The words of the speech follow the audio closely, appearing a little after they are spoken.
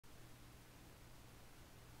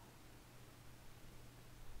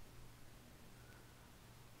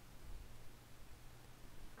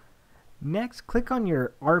Next, click on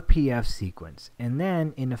your RPF sequence, and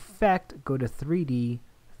then in Effect, go to 3D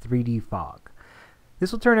Fog.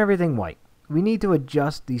 This will turn everything white. We need to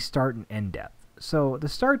adjust the start and end depth. So the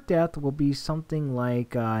start depth will be something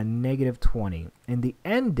like -20, and the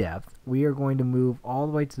end depth we are going to move all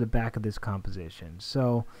the way to the back of this composition.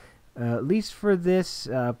 So at least for this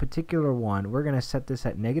particular one, we're going to set this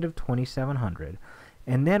at -2700,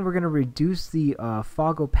 and then we're going to reduce the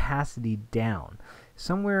fog opacity down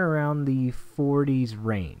somewhere around the 40s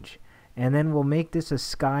range, and then we'll make this a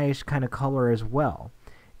skyish kind of color as well.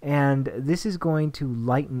 And this is going to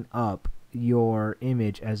lighten up your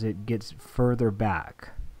image as it gets further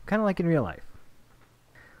back, kind of like in real life.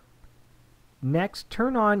 Next,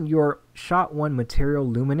 turn on your Shot 1 material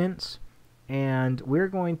luminance, and we're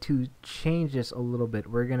going to change this a little bit.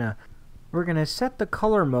 We're gonna set the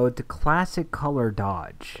color mode to classic color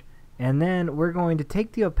dodge, and then we're going to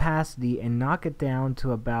take the opacity and knock it down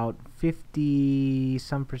to about 50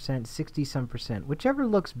 some percent, 60 some percent, whichever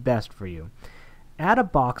looks best for you. Add a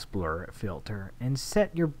box blur filter and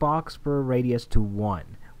set your box blur radius to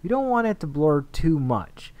 1. We don't want it to blur too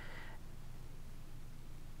much.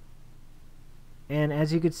 And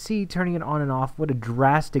as you can see, turning it on and off, what a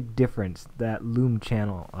drastic difference that Luma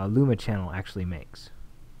channel actually makes.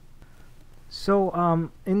 So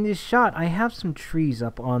in this shot, I have some trees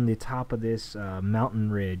up on the top of this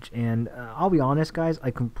mountain ridge, and I'll be honest guys,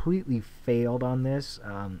 I completely failed on this.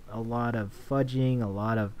 A lot of fudging, a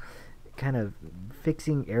lot of kind of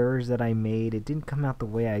fixing errors that I made. It didn't come out the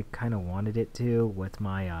way I kind of wanted it to with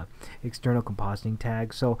my external compositing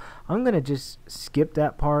tag, so I'm gonna just skip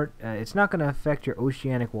that part. It's not gonna affect your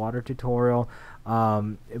oceanic water tutorial,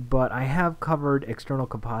 but I have covered external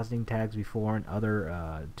compositing tags before in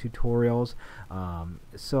other tutorials,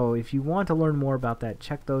 so if you want to learn more about that,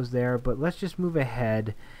 check those there. But let's just move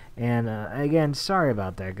ahead. And again, sorry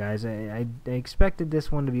about that guys. I expected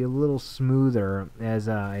this one to be a little smoother as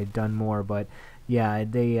I'd done more, but yeah,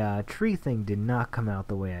 the tree thing did not come out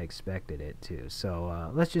the way I expected it to.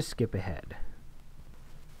 So let's just skip ahead.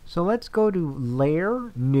 So let's go to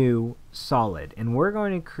Layer, New, Solid, and we're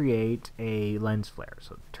going to create a lens flare.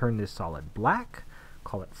 So turn this solid black,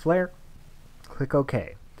 call it Flare, click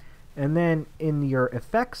OK. And then in your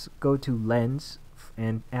effects, go to Lens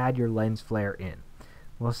and add your lens flare in.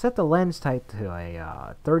 We'll set the lens type to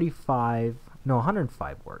a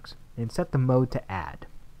 105 works, and set the mode to add.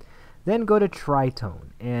 Then go to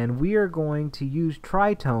Tritone, and we are going to use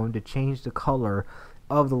Tritone to change the color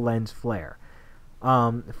of the lens flare.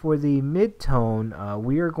 For the mid-tone,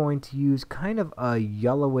 we are going to use kind of a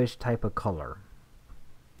yellowish type of color.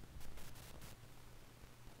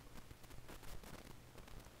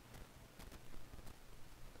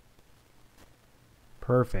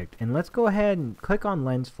 Perfect. And let's go ahead and click on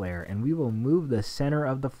lens flare, and we will move the center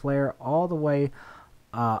of the flare all the way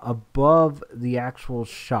above the actual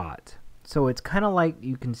shot. So it's kind of like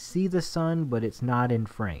you can see the sun, but it's not in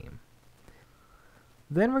frame.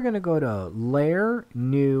 Then we're going to go to Layer,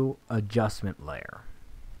 New, Adjustment Layer.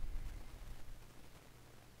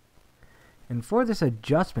 And for this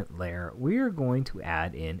adjustment layer, we are going to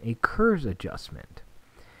add in a curves adjustment.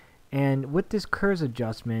 And with this curves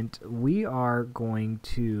adjustment, we are going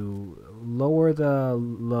to lower the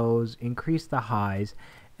lows, increase the highs,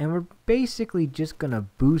 and we're basically just going to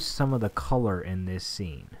boost some of the color in this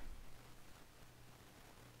scene.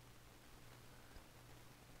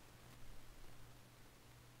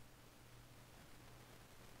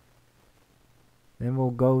 Then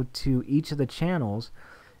we'll go to each of the channels.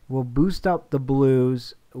 We'll boost up the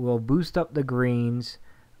blues, we'll boost up the greens,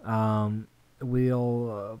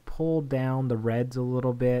 we'll pull down the reds a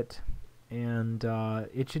little bit, and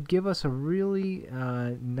it should give us a really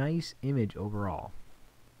nice image overall.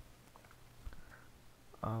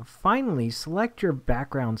 Finally, select your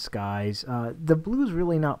background skies. The blue's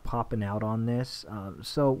really not popping out on this,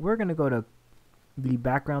 so we're going to go to the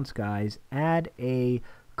background skies, add a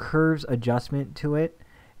curves adjustment to it,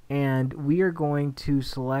 and we are going to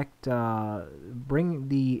select bring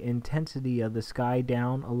the intensity of the sky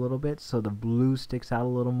down a little bit so the blue sticks out a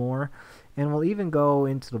little more, and we'll even go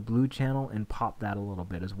into the blue channel and pop that a little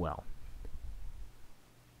bit as well.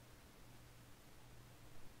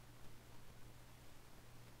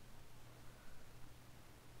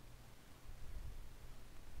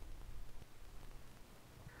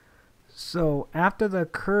 So after the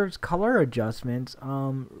curves color adjustments,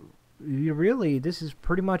 really this is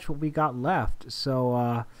pretty much what we got left.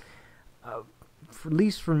 So at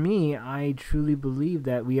least for me, I truly believe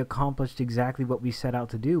that we accomplished exactly what we set out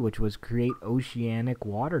to do, which was create oceanic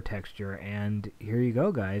water texture. And here you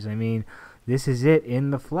go, guys. I mean, this is it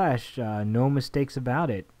in the flesh. No mistakes about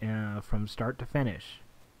it from start to finish.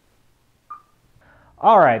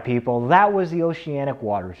 Alright people, that was the oceanic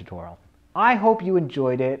water tutorial. I hope you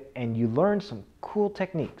enjoyed it and you learned some cool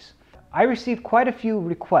techniques. I received quite a few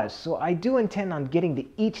requests, so I do intend on getting to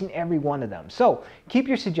each and every one of them. So keep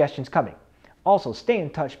your suggestions coming. Also, stay in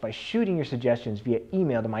touch by shooting your suggestions via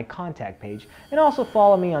email to my contact page, and also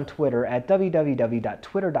follow me on Twitter at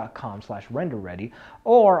www.twitter.com/renderready,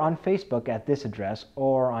 or on Facebook at this address,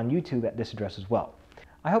 or on YouTube at this address as well.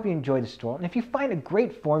 I hope you enjoyed this tutorial, and if you find a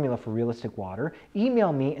great formula for realistic water,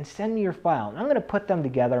 email me and send me your file, and I'm going to put them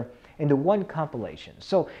together into one compilation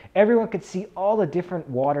so everyone can see all the different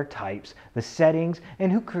water types, the settings,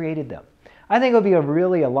 and who created them. I think it'll be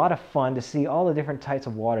really a lot of fun to see all the different types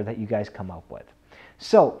of water that you guys come up with.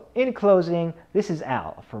 So, in closing, this is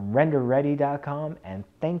Al from RenderReady.com, and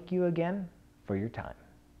thank you again for your time.